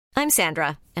I'm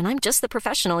Sandra, and I'm just the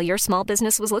professional your small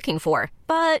business was looking for.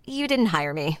 But you didn't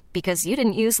hire me because you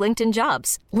didn't use LinkedIn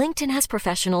Jobs. LinkedIn has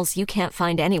professionals you can't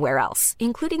find anywhere else,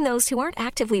 including those who aren't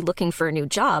actively looking for a new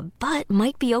job, but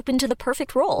might be open to the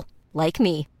perfect role, like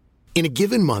me. In a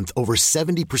given month, over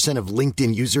 70% of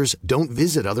LinkedIn users don't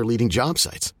visit other leading job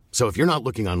sites. So if you're not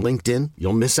looking on LinkedIn,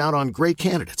 you'll miss out on great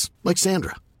candidates like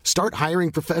Sandra. Start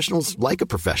hiring professionals like a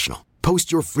professional.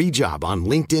 Post your free job on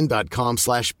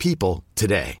linkedin.com/people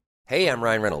today. Hey, I'm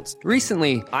Ryan Reynolds.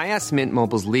 Recently, I asked Mint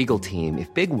Mobile's legal team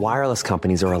if big wireless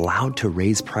companies are allowed to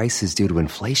raise prices due to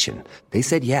inflation. They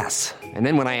said yes. And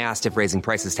then when I asked if raising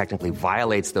prices technically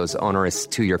violates those onerous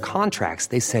 2-year contracts,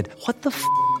 they said, "What the f***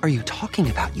 are you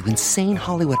talking about, you insane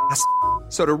Hollywood ass?"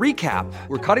 So to recap,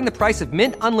 we're cutting the price of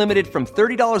Mint Unlimited from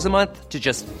 $30 a month to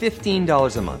just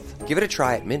 $15 a month. Give it a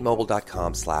try at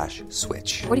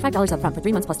mintmobile.com/switch. $45 up front for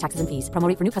 3 months plus taxes and fees. Promo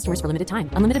rate for new customers for limited time.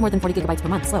 Unlimited more than 40 gigabytes per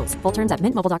month. Slows full terms at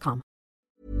mintmobile.com.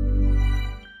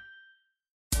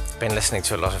 Been listening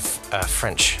to a lot of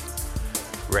French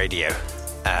radio,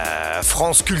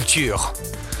 France Culture,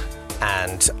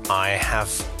 and I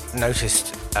have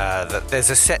noticed that there's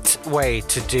a set way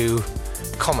to do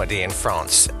comedy in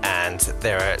France, and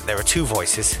there are two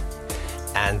voices,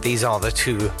 and these are the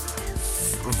two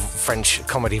French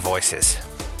comedy voices.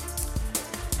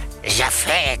 Je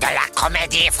fais de la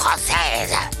comédie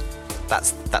française.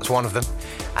 That's one of them,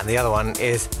 and the other one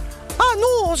is "Ah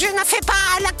non, je ne fais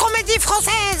pas la comédie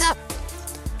française."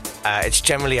 It's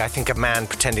generally, I think, a man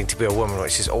pretending to be a woman,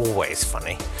 which is always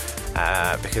funny,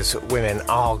 because women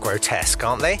are grotesque,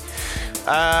 aren't they?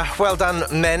 Well done,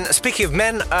 men. Speaking of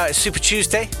men, Super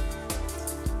Tuesday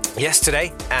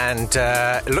yesterday, and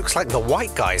it looks like the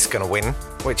white guy's going to win,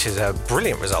 which is a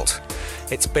brilliant result.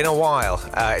 It's been a while.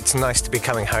 It's nice to be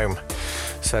coming home.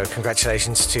 So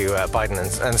congratulations to Biden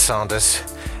and Sanders.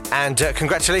 And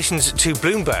congratulations to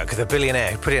Bloomberg, the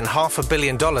billionaire, who put in $500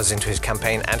 million into his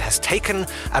campaign and has taken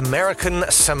American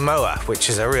Samoa, which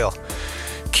is a real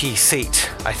key seat,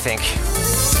 I think.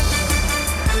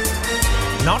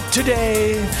 Not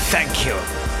today, thank you,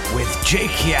 with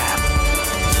Jake Yap.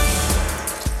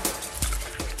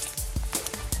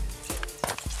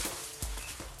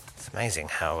 It's amazing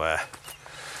how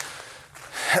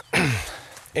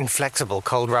inflexible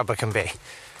cold rubber can be.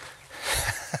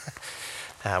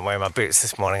 I'm wearing my boots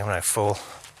this morning, I'm no fool.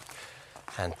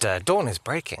 And dawn is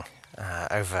breaking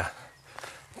over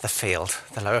the field,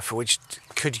 the lower field, which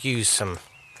could use some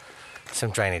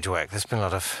drainage work. There's been a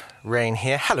lot of rain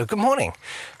here. Hello, good morning.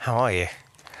 How are you?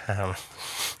 It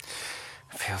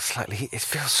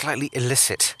feels slightly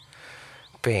illicit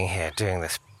being here doing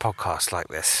this podcast like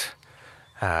this,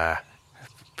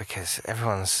 because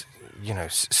everyone's,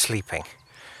 sleeping,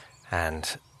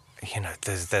 and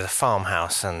there's a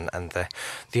farmhouse and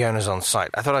the owner's on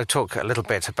site. I thought I'd talk a little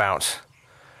bit about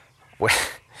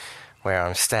where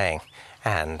I'm staying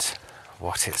and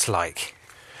what it's like.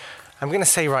 I'm going to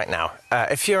say right now,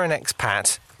 if you're an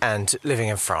expat and living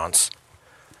in France,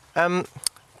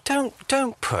 don't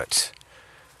put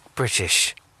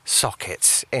British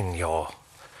sockets in your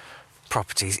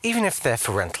properties, even if they're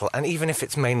for rental and even if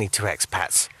it's mainly to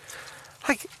expats.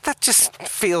 Like, that just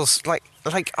feels like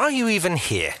are you even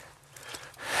here?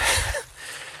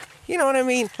 You know what I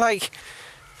mean? Like,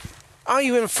 are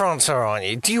you in France or aren't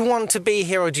you? Do you want to be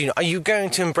here or are you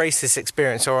going to embrace this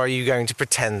experience, or are you going to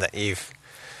pretend that you've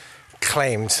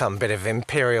claimed some bit of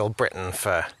imperial Britain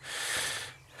for...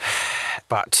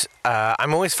 But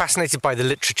I'm always fascinated by the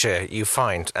literature you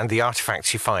find and the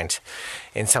artifacts you find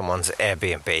in someone's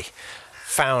Airbnb.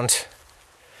 Found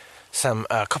some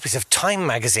copies of Time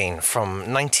magazine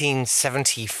from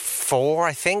 1974,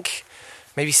 I think,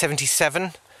 maybe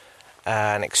 77.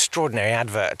 An extraordinary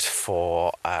advert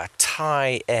for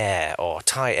Thai Air or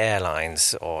Thai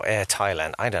Airlines or Air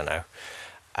Thailand, I don't know,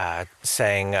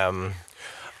 saying,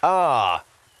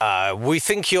 we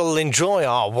think you'll enjoy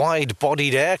our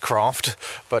wide-bodied aircraft,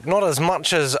 but not as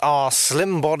much as our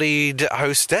slim-bodied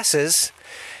hostesses.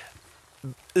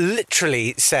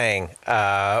 Literally saying,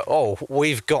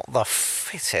 we've got the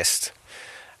fittest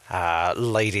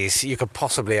ladies you could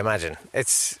possibly imagine.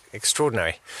 It's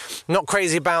extraordinary. Not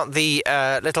crazy about the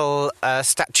little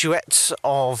statuettes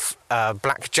of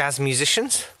black jazz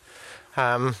musicians.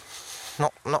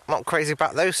 Not crazy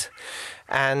about those.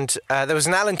 And there was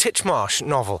an Alan Titchmarsh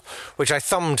novel, which I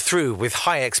thumbed through with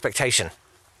high expectation.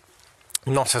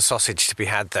 Not a sausage to be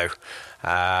had, though.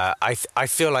 I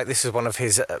feel like this is one of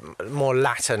his more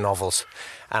latter novels,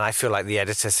 and I feel like the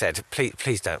editor said,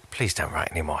 please don't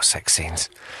write any more sex scenes,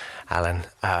 Alan.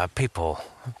 People,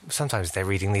 sometimes they're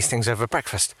reading these things over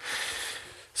breakfast.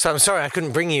 So I'm sorry I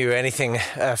couldn't bring you anything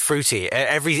fruity.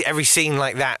 Every scene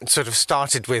like that sort of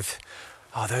started with,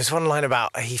 there was one line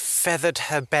about he feathered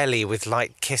her belly with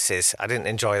light kisses. I didn't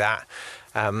enjoy that.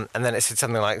 And then it said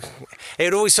something like,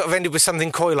 it always sort of ended with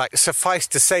something coy like, suffice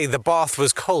to say the bath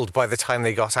was cold by the time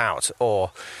they got out,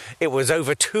 or it was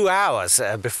over 2 hours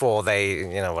before they,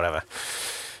 whatever.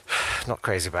 Not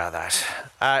crazy about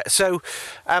that. So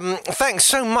thanks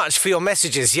so much for your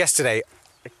messages yesterday.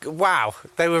 Wow,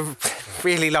 they were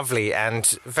really lovely and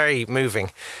very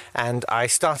moving, and I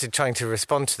started trying to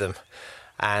respond to them,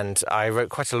 and I wrote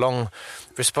quite a long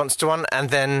response to one,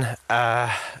 and then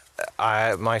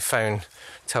my phone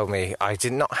told me I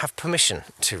did not have permission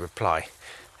to reply,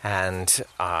 and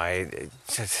I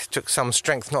took some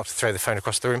strength not to throw the phone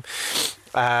across the room.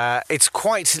 It's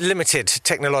quite limited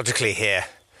technologically here.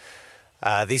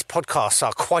 These podcasts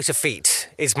are quite a feat.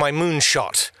 It's my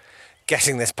moonshot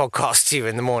getting this podcast to you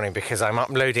in the morning, because I'm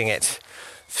uploading it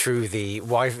through the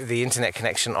internet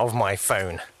connection of my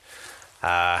phone.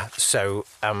 So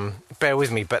bear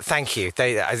with me, but thank you.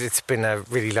 It's been a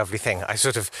really lovely thing. I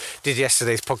sort of did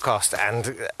yesterday's podcast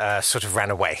and sort of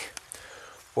ran away,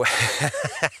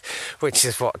 which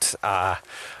is what I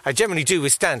generally do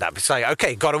with stand-up. It's like,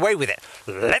 okay, got away with it,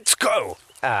 let's go.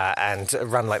 And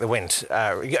run like the wind.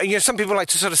 Some people like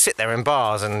to sort of sit there in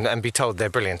bars and be told they're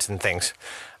brilliant and things.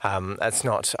 That's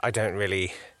not. I don't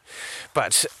really.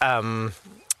 But so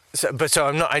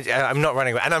I'm not. I'm not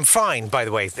running away, and I'm fine. By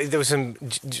the way, there was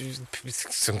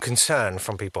some concern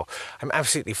from people. I'm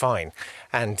absolutely fine,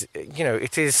 and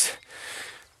it is.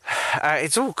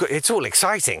 It's all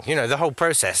exciting. The whole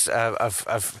process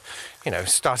of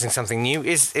starting something new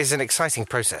is an exciting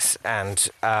process, and.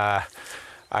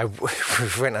 I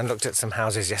went and looked at some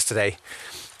houses yesterday.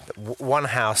 One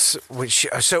house,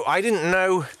 so I didn't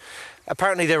know,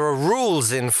 apparently there are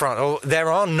rules in France, or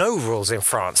there are no rules in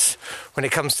France when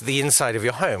it comes to the inside of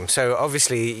your home. So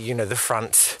obviously, the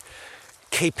front,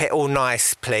 keep it all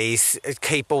nice, please.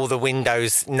 Keep all the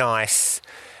windows nice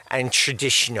and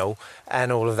traditional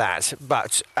and all of that.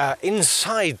 But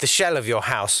inside the shell of your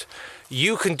house,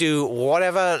 you can do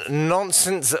whatever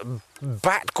nonsense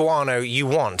bat guano you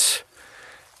want.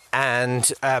 And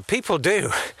people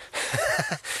do.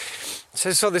 So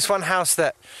I saw this one house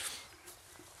that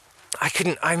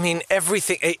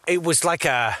everything, it was like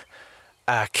a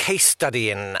case study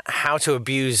in how to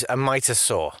abuse a mitre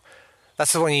saw.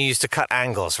 That's the one you use to cut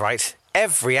angles, right?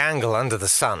 Every angle under the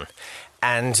sun.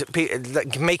 And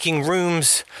making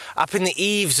rooms up in the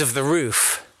eaves of the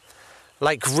roof,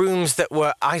 like rooms that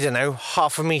were, I don't know,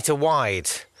 1/2 metre wide.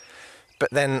 But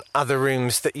then other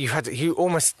rooms that you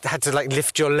almost had to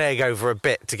lift your leg over a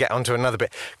bit to get onto another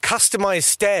bit. Customized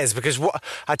stairs, because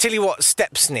I tell you what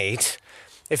steps need.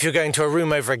 If you're going to a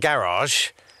room over a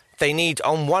garage, they need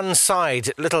on one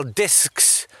side little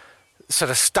discs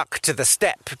sort of stuck to the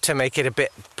step to make it a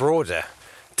bit broader,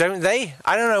 don't they?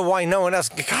 I don't know why no one else.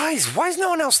 Guys, why has no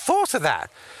one else thought of that?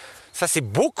 Ça c'est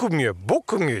beaucoup mieux,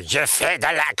 beaucoup mieux. Je fais de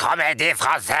la comédie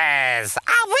française.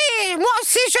 Ah oui, moi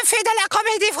aussi je fais de la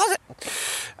comédie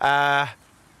française.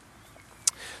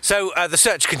 So the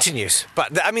search continues,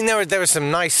 but there are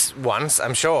some nice ones,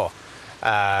 I'm sure.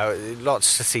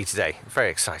 Lots to see today. Very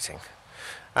exciting.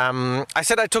 I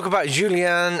said I'd talk about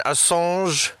Julian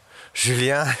Assange.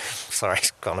 Sorry,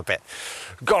 it's gone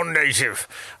native.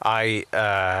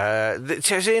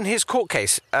 In his court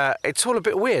case, it's all a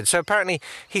bit weird. So apparently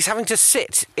he's having to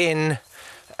sit in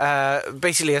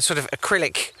basically a sort of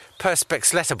acrylic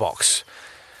Perspex letterbox,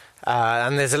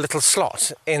 and there's a little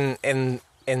slot in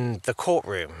the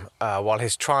courtroom while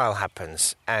his trial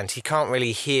happens, and he can't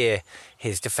really hear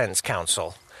his defence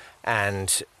counsel,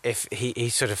 and if he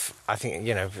sort of, I think,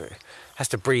 has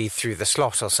to breathe through the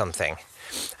slot or something.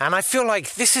 And I feel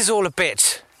like this is all a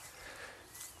bit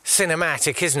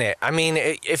cinematic, isn't it? I mean,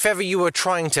 if ever you were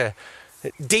trying to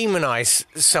demonize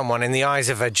someone in the eyes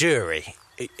of a jury,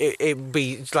 it'd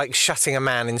be like shutting a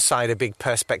man inside a big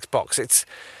Perspex box. It's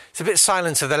a bit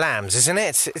Silence of the Lambs, isn't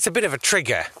it? It's a bit of a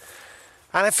trigger.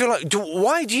 And I feel like,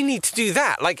 why do you need to do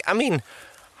that? I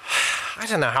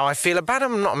don't know how I feel about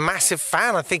him. I'm not a massive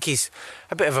fan. I think he's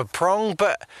a bit of a prong,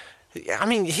 but he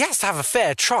has to have a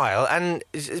fair trial, and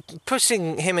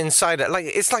pushing him inside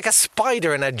it's like a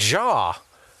spider in a jar.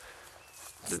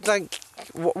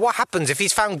 What happens if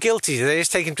he's found guilty? Do they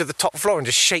just take him to the top floor and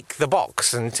just shake the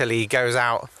box until he goes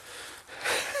out?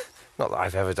 Not that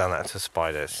I've ever done that to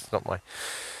spiders. It's not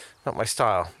my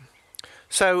style.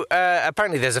 So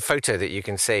apparently there's a photo that you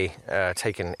can see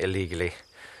taken illegally,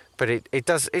 but it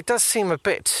does seem a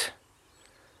bit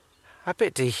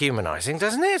dehumanising,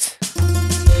 doesn't it?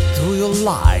 Do you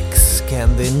like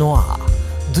Scandi Noir?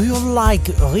 Do you like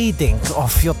reading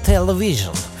off your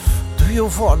television? Do you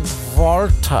want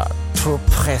Walter to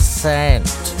present?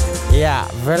 Yeah,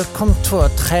 welcome to a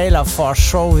trailer for a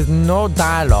show with no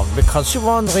dialogue because you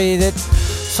won't read it.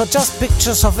 So just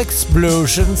pictures of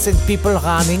explosions and people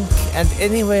running. And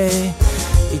anyway,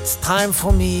 it's time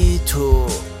for me to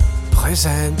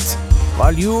present.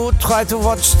 While you try to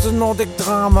watch the Nordic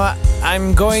drama,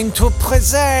 I'm going to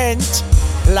present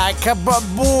like a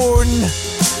baboon.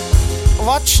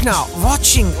 Watch now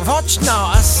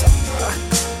as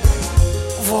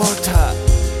Walter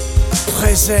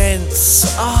presents.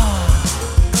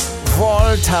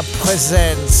 Walter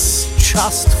presents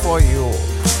just for you,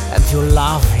 and you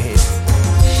love it.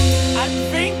 I'm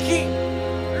thinking!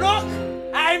 Look!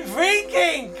 I'm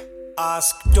thinking!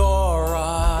 Ask Dora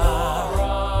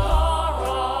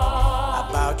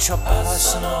about your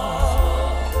personal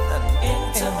and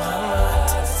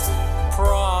intimate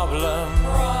problems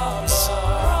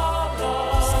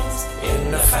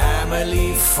in a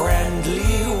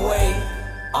family-friendly way,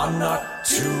 or not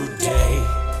today.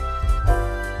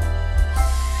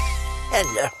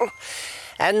 Hello,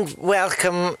 and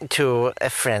welcome to a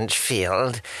French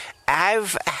Field.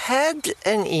 I've had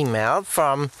an email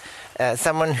from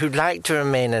someone who'd like to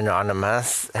remain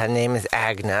anonymous. Her name is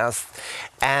Agnes,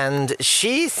 and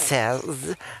she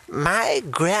says, my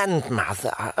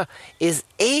grandmother is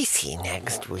 80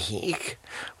 next week.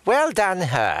 Well done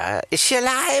her. Is she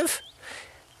alive?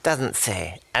 Doesn't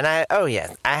say. And I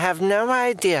have no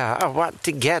idea what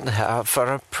to get her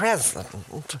for a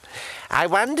present. I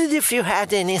wondered if you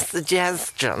had any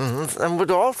suggestions, and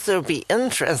would also be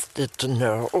interested to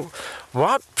know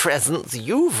what presents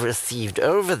you've received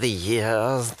over the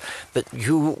years that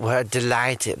you were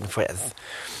delighted with.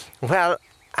 Well,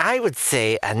 I would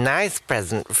say a nice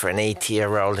present for an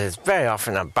 80-year-old is very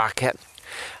often a bucket.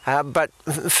 But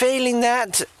failing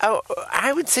that,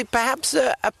 I would say perhaps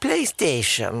a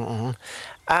PlayStation.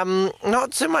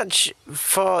 Not so much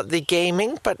for the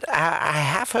gaming, but I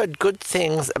have heard good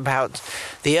things about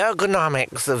the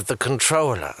ergonomics of the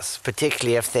controllers,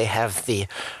 particularly if they have the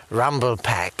Rumble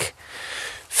Pack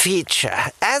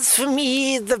feature. As for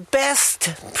me, the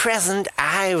best present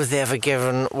I was ever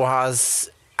given was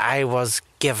Lionel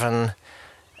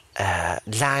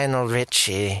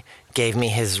Richie gave me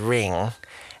his ring,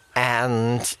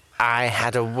 and I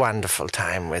had a wonderful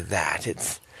time with that.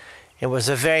 It was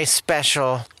a very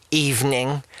special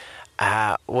evening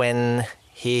when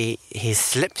he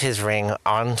slipped his ring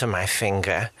onto my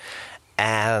finger,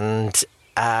 and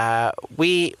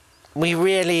we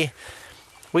thoroughly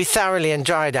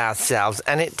enjoyed ourselves,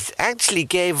 and it actually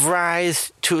gave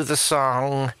rise to the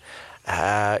song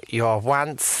You're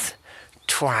Once,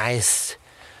 Twice,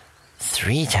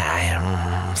 Three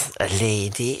Times a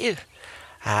Lady,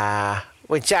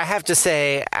 which I have to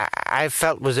say I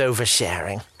felt was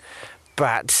oversharing,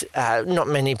 but not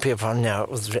many people know it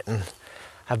was written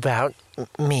about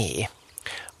me.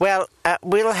 Well,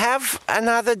 we'll have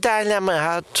another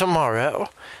dilemma tomorrow.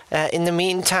 In the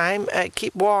meantime,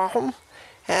 keep warm,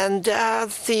 and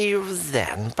see you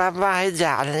then. Bye-bye,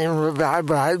 darling.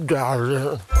 Bye-bye,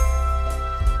 darling.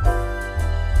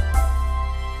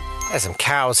 There's some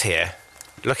cows here,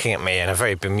 looking at me in a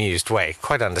very bemused way,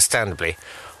 quite understandably.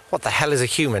 What the hell is a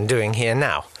human doing here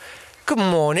now? Good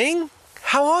morning.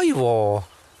 How are you all?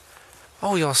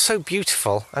 Oh, you're so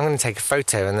beautiful. I'm going to take a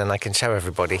photo and then I can show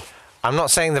everybody. I'm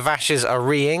not saying the Vashes are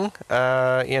reeing.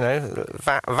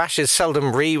 Vashes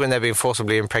seldom ree when they're being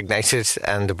forcibly impregnated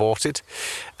and aborted.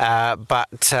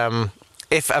 But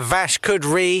if a Vash could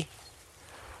ree,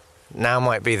 now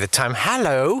might be the time.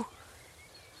 Hello.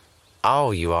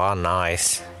 Oh, you are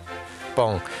nice.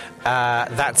 Bong.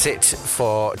 That's it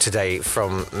for today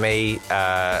from me.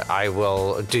 I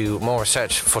will do more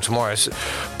research for tomorrow's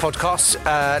podcast.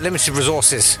 Limited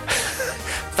resources.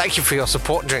 Thank you for your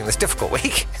support during this difficult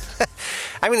week.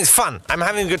 I mean, it's fun. I'm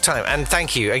having a good time. And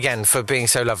thank you again for being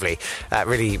so lovely. That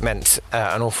really meant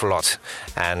an awful lot.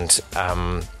 And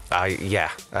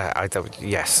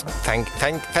yes.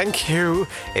 Thank you.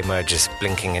 Emerges,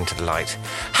 blinking into the light.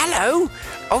 Hello.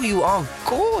 Oh, you are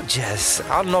gorgeous.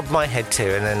 I'll nod my head too,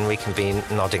 and then we can be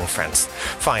nodding friends.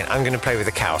 Fine. I'm going to play with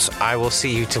the cows. I will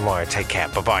see you tomorrow. Take care.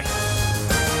 Bye-bye.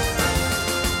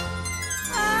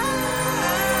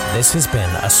 This has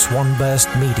been a Swanburst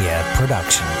Media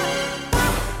production.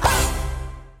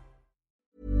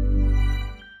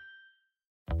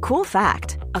 Cool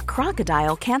fact, a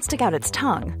crocodile can't stick out its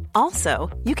tongue. Also,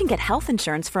 you can get health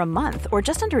insurance for a month or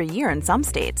just under a year in some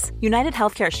states. United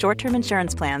Healthcare short-term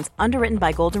insurance plans, underwritten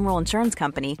by Golden Rule Insurance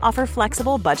Company, offer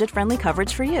flexible, budget-friendly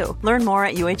coverage for you. Learn more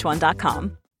at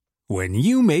uh1.com. When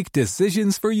you make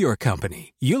decisions for your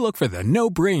company, you look for the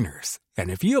no-brainers. And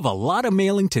if you have a lot of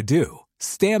mailing to do,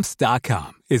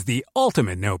 Stamps.com is the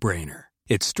ultimate no-brainer.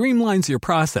 It streamlines your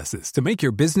processes to make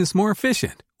your business more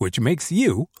efficient, which makes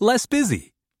you less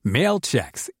busy. Mail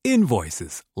checks,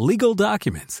 invoices, legal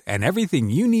documents, and everything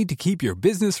you need to keep your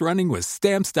business running with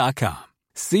Stamps.com.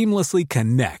 Seamlessly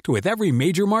connect with every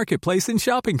major marketplace and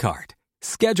shopping cart.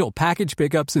 Schedule package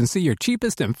pickups and see your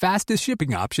cheapest and fastest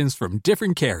shipping options from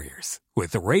different carriers,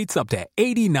 with rates up to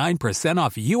 89%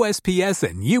 off USPS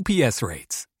and UPS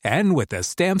rates. And with the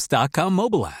Stamps.com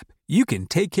mobile app, you can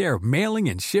take care of mailing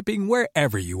and shipping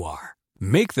wherever you are.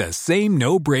 Make the same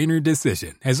no-brainer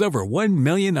decision as over 1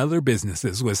 million other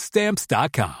businesses with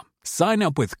Stamps.com. Sign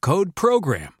up with code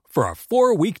PROGRAM for a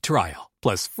 4-week trial,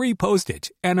 plus free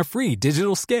postage and a free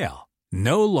digital scale.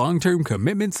 No long-term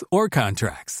commitments or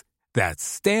contracts. That's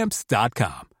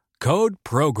Stamps.com. Code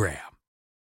PROGRAM.